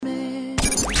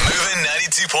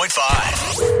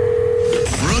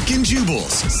92.5. Brooke and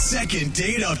Jubal's second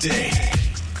date update.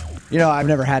 You know, I've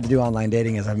never had to do online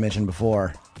dating, as I've mentioned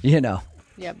before. You know,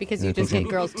 Yeah, because you just get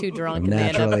girls too drunk and they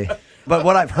end up. naturally. But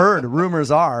what I've heard, rumors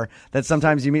are that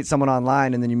sometimes you meet someone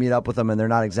online and then you meet up with them and they're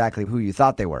not exactly who you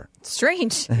thought they were.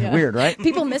 Strange. Weird, right?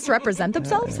 People misrepresent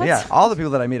themselves? Yeah, all the people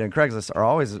that I meet on Craigslist are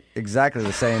always exactly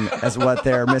the same as what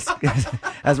their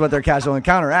as what their casual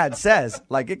encounter ad says.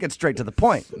 Like, it gets straight to the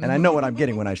point, and I know what I'm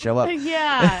getting when I show up.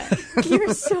 Yeah,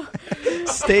 you're so.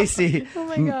 Stacy Oh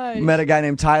my gosh. met a guy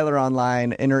named Tyler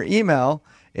online. In her email,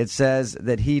 it says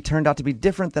that he turned out to be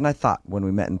different than I thought when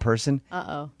we met in person.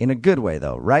 Uh-oh. In a good way,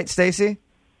 though. Right, Stacy?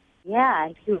 Yeah,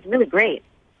 he was really great.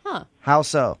 Huh. How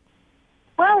so?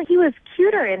 Well, he was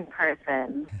cuter in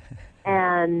person,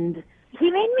 and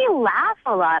he made me laugh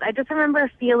a lot. I just remember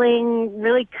feeling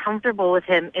really comfortable with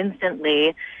him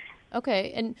instantly.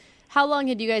 Okay, and how long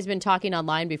had you guys been talking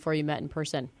online before you met in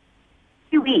person?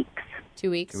 2 weeks. 2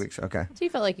 weeks? 2 weeks, okay. So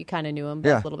you felt like you kind of knew him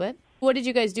Yeah. a little bit. What did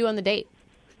you guys do on the date?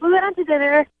 We went out to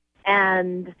dinner,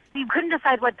 and we couldn't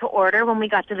decide what to order when we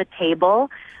got to the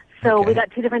table. So Okay. we got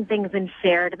two different things and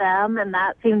shared them, and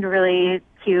that seemed really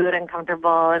cute and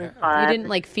comfortable and fun. You didn't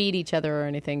like feed each other or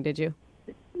anything, did you?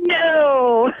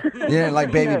 No. You didn't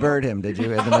like baby bird him, did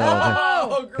you? In the middle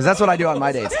of because that's what I do on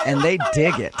my dates, and they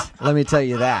dig it. Let me tell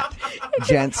you that,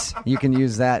 gents. You can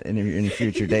use that in your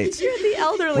future dates. You're at the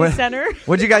elderly What- center.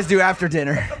 What'd you guys do after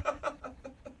dinner?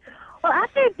 Well,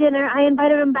 after dinner, I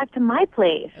invited him back to my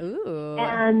place. Ooh.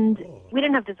 And we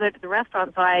didn't have dessert at the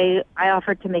restaurant, so I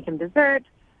offered to make him dessert.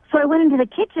 So I went into the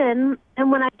kitchen,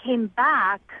 and when I came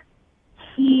back,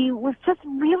 he was just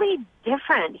really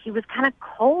different. He was kind of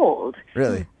cold.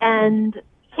 Really? And,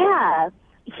 yeah,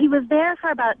 he was there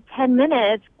for about 10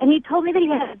 minutes, and he told me that he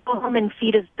had to go home and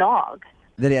feed his dog.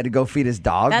 That he had to go feed his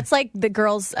dog? That's like the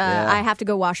girls, I have to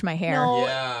go wash my hair. No,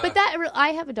 but I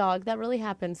have a dog. That really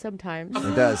happens sometimes.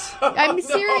 It does. I'm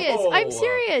serious. I'm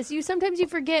serious. Sometimes you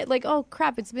forget, like, oh,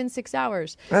 crap, it's been 6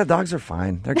 hours. Dogs are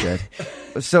fine. They're good.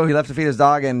 So he left to feed his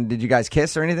dog, and did you guys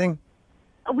kiss or anything?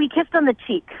 We kissed on the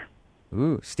cheek.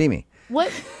 Ooh, steamy.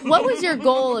 What was your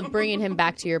goal of bringing him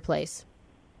back to your place?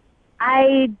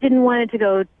 I didn't want it to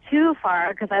go too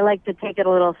far because I like to take it a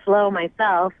little slow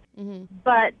myself.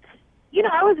 But, you know,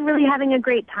 I was really having a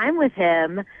great time with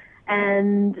him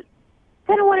and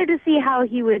kind of wanted to see how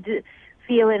he would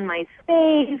feel in my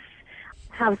space,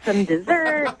 have some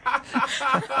dessert.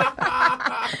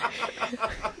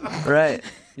 Right.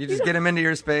 You just get him into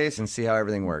your space and see how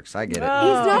everything works. I get it.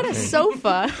 He's not a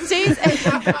sofa.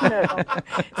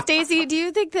 Stacey, do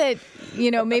you think that,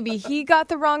 maybe he got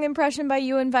the wrong impression by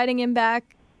you inviting him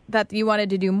back? That you wanted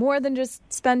to do more than just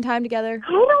spend time together?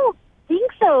 I don't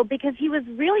think so because he was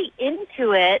really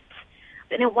into it.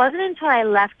 And it wasn't until I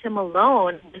left him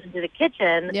alone into the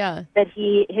kitchen that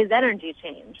his energy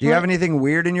changed. Do you have anything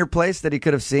weird in your place that he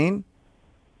could have seen?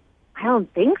 I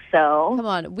don't think so. Come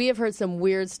on, we have heard some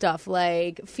weird stuff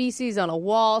like feces on a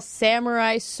wall,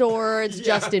 samurai swords,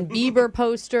 Justin Bieber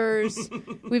posters.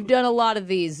 We've done a lot of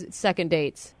these second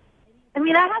dates. I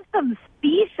mean, I have some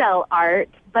seashell art,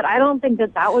 but I don't think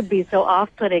that would be so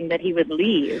off-putting that he would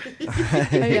leave.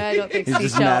 Yeah, I don't think He's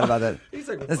just mad about that.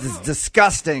 This is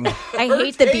disgusting. I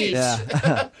hate the beach.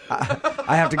 Yeah.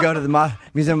 I have to go to the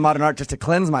Museum of Modern Art just to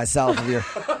cleanse myself of your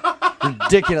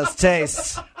ridiculous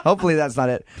tastes. Hopefully that's not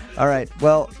it. All right.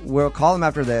 Well, we'll call him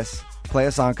after this. Play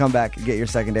a song, come back, and get your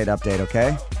second date update,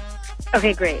 okay?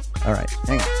 Okay, great. All right.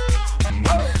 Hang on.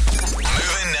 Moving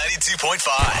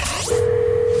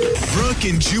 92.5. Brooke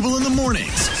and Jubal in the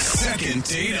mornings. Second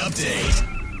date update.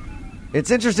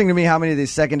 It's interesting to me how many of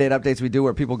these second date updates we do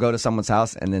where people go to someone's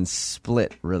house and then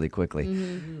split really quickly.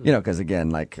 You know, because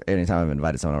again, like anytime I've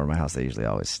invited someone over to my house, they usually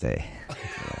always stay.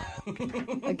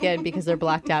 Again, because they're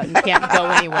blacked out and can't go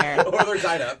anywhere. Or they're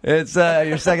tied up. It's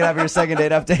your second half of your second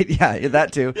date update. Yeah,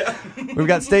 that too. Yeah. We've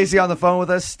got Stacy on the phone with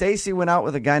us. Stacy went out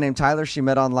with a guy named Tyler she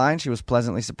met online. She was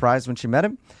pleasantly surprised when she met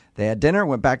him. They had dinner,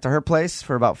 went back to her place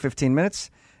for about 15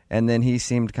 minutes, and then he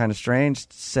seemed kind of strange,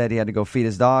 said he had to go feed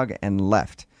his dog, and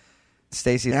left.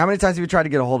 Stacy, how many times have you tried to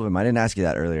get a hold of him? I didn't ask you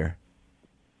that earlier.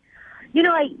 You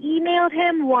know, I emailed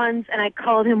him once and I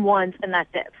called him once, and that's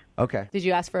it. Okay. Did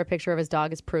you ask for a picture of his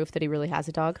dog as proof that he really has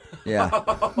a dog? Yeah.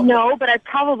 No, but I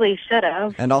probably should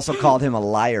have. And also called him a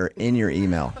liar in your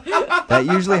email. That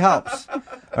usually helps.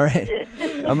 All right.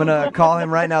 I'm going to call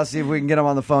him right now, see if we can get him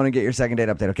on the phone and get your second date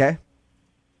update, okay?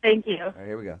 Thank you. All right,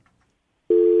 here we go.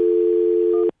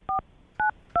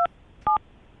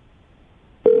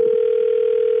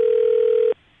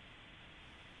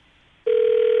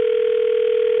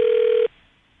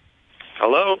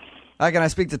 Hello? Hi, can I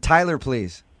speak to Tyler,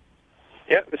 please?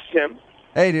 Yeah, this is him.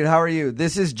 Hey, dude, how are you?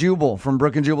 This is Jubal from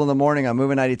Brook and Jubal in the Morning on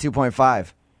Moving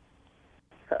 92.5.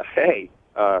 Hey,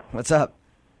 What's up?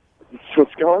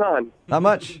 what's going on? Not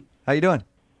much. How you doing?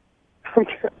 I'm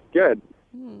good.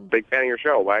 Big fan of your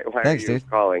show. Why Thanks, are you dude.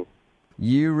 calling?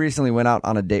 You recently went out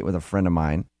on a date with a friend of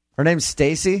mine. Her name's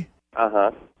Stacy.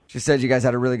 Uh-huh. She said you guys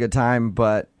had a really good time,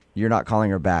 but you're not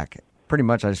calling her back. Pretty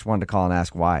much, I just wanted to call and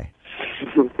ask why.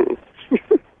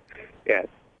 Yes.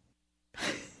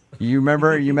 You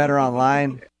remember you met her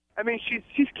online? I mean,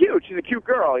 she's cute. She's a cute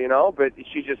girl, you know, but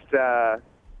she just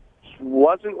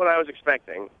wasn't what I was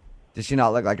expecting. Did she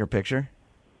not look like her picture?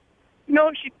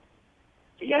 No,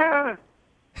 yeah.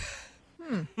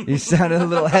 You sounded a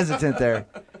little hesitant there.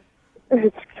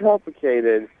 It's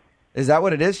complicated. Is that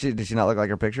what it is? Did she not look like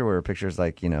her picture? Where her picture's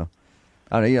like, I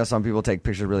don't know, some people take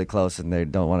pictures really close and they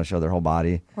don't want to show their whole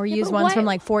body. Or use but ones what- from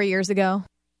like 4 years ago.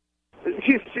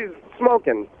 She's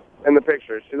smoking in the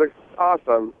picture. She looks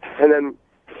awesome. And then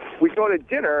we go to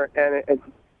dinner, and I don't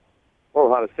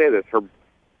know how to say this.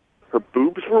 Her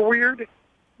boobs were weird.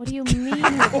 What do you mean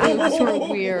her boobs were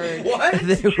weird?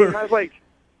 They She were-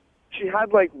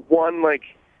 had one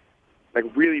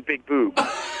really big boob.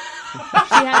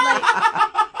 She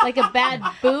had like a bad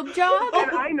boob job?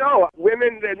 And I know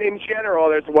women in general,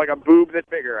 there's like a boob that's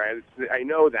bigger. I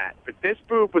know that, but this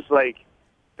boob was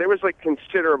there was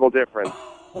considerable difference.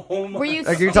 Were you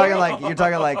Like you're talking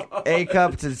like A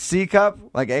cup to C cup,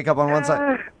 like A cup on one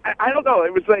side. I don't know.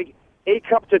 It was like A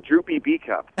cup to droopy B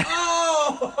cup.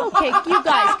 Okay, you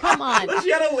guys, come on. She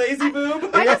had a lazy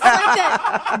boob. I just like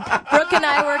that Brooke and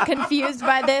I were confused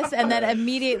by this, and that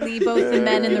immediately both the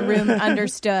men in the room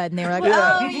understood, and they were like,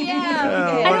 "Oh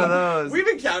yeah, okay." One of those. We've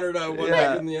encountered one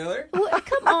Yeah. than the other.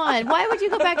 Come on. Why would you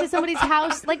go back to somebody's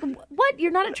house? Like, what?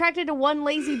 You're not attracted to one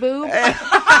lazy boob? Big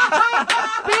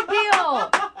deal.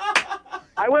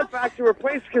 I went back to her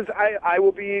place because I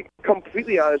will be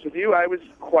completely honest with you. I was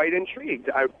quite intrigued.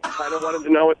 I kind of wanted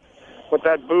to know what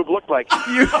that boob looked like.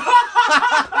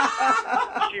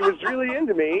 She was really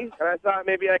into me, and I thought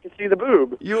maybe I could see the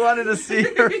boob. You wanted to see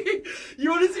her. You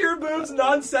want to see her boobs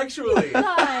non-sexually. Guys.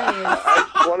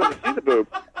 I wanted to see the boob.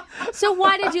 So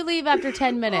why did you leave after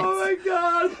 10 minutes? Oh my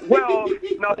god. Well,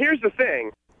 now here's the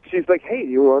thing. She's like, "Hey,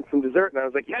 you want some dessert?" And I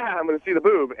was like, "Yeah, I'm going to see the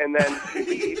boob." And then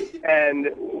and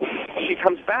she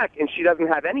comes back, and she doesn't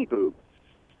have any boobs.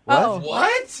 Oh,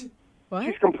 What? what?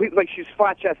 She's she's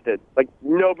flat-chested,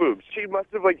 no boobs. She must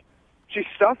have she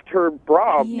stuffed her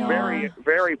bra Yeah. very,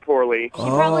 very poorly. She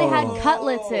probably had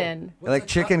cutlets in. Like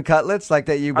chicken cutlets, like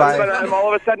that you But buy.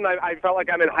 all of a sudden, I felt like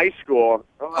I'm in high school.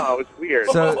 Oh, it was weird.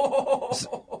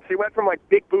 So She went from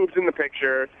big boobs in the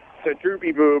picture to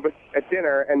droopy boob at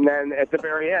dinner, and then at the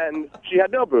very end, she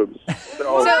had no boobs.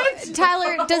 So, So,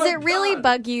 Tyler, does it really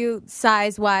bug you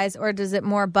size-wise, or does it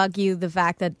more bug you the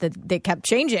fact that they kept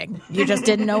changing? You just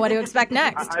didn't know what to expect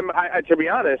next. I to be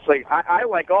honest, I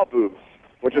like all boobs,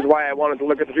 which is why I wanted to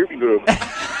look at the droopy boob.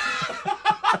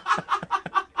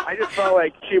 I just felt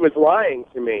like she was lying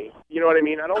to me. You know what I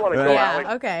mean? I don't want to go Yeah,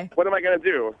 out. okay. What am I going to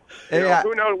do? Yeah.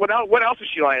 Who knows? What else is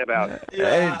she lying about?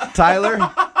 Hey, Tyler.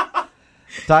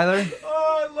 Tyler,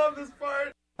 Oh, I love this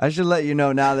part. I should let you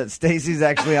know now that Stacy's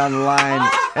actually on the line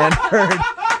and heard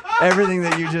everything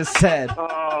that you just said.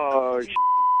 Oh,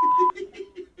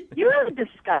 You really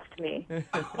disgust me.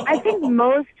 I think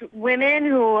most women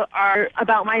who are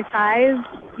about my size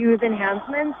use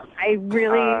enhancements. I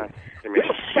really... You're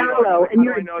shallow, and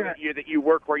you're How do I know a that you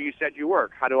work where you said you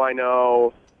work? How do I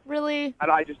know? Really?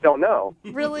 I just don't know.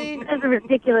 Really? That's a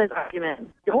ridiculous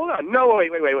argument. Hold on. No,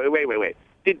 wait.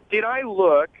 Did I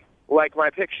look like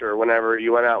my picture whenever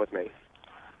you went out with me?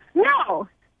 No!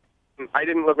 I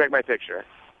didn't look like my picture.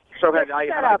 So had I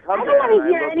Shut up. I come don't want to there,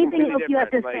 hear I looked anything completely else you have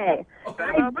to different, say.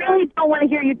 I really don't want to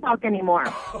hear you talk anymore.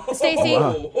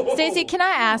 Stacey, can I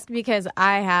ask, because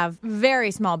I have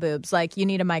very small boobs, like you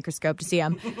need a microscope to see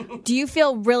them. Do you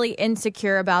feel really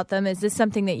insecure about them? Is this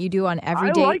something that you do on every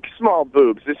I date? like small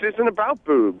boobs. This isn't about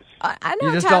boobs. I know,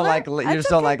 You just Tyler.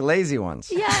 don't like lazy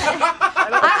ones. Yeah.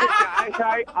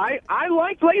 I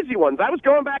like lazy ones. I was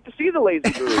going back to see the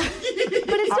lazy boobs.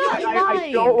 But it's not I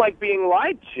lying. don't like being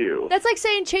lied to. That's like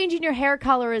saying changing your hair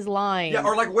color is lying. Yeah,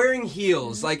 or wearing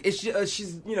heels.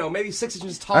 She's maybe 6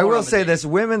 inches taller. I will on the say date. this: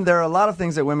 women, there are a lot of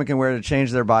things that women can wear to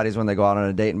change their bodies when they go out on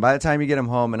a date, and by the time you get them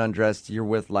home and undressed, you're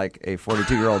with like a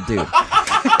 42-year-old dude.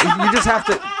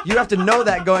 You have to know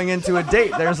that going into a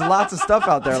date. There's lots of stuff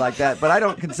out there like that, but I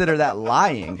don't consider that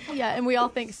lying. Yeah, and we all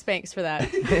thank Spanx for that.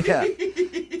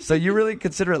 Yeah. So you really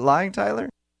consider it lying, Tyler?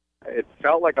 It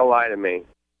felt like a lie to me.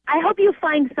 I hope you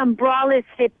find some braless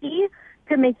hippie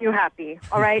to make you happy,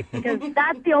 all right? Because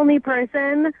that's the only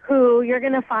person who you're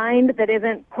going to find that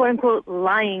isn't, quote-unquote,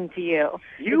 lying to you.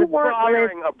 You weren't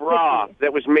wearing a bra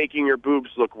that was making your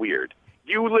boobs look weird.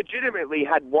 You legitimately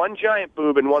had one giant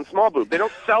boob and one small boob. They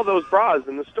don't sell those bras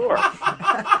in the store.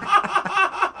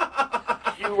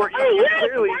 You're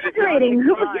exaggerating.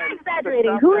 You're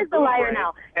exaggerating. Who is the liar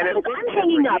now? I'm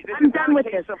hanging up. I'm done with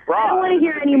this. I don't want to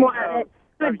hear any more of it.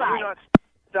 Goodbye. You're not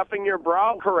stuffing your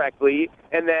bra correctly,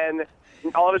 and then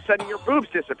all of a sudden your boobs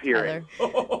disappearing.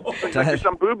 It's like you're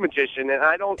some boob magician, and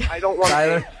I don't want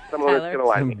to be someone that's going to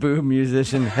lie to me. Boob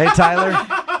musician. Hey, Tyler.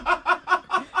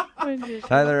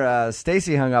 Tyler,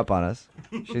 Stacy hung up on us.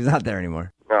 She's not there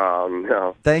anymore. Oh,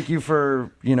 no. Thank you for,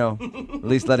 at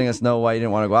least letting us know why you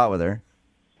didn't want to go out with her.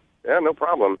 Yeah, no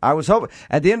problem. I was hoping,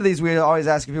 at the end of these, we always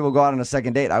ask if people go out on a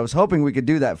second date. I was hoping we could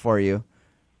do that for you.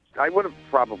 I would have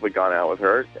probably gone out with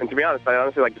her. And to be honest, I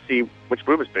honestly like to see which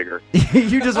boob is bigger.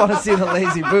 You just want to see the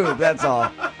lazy boob, that's all.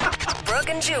 Brooke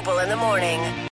and Jubal in the morning.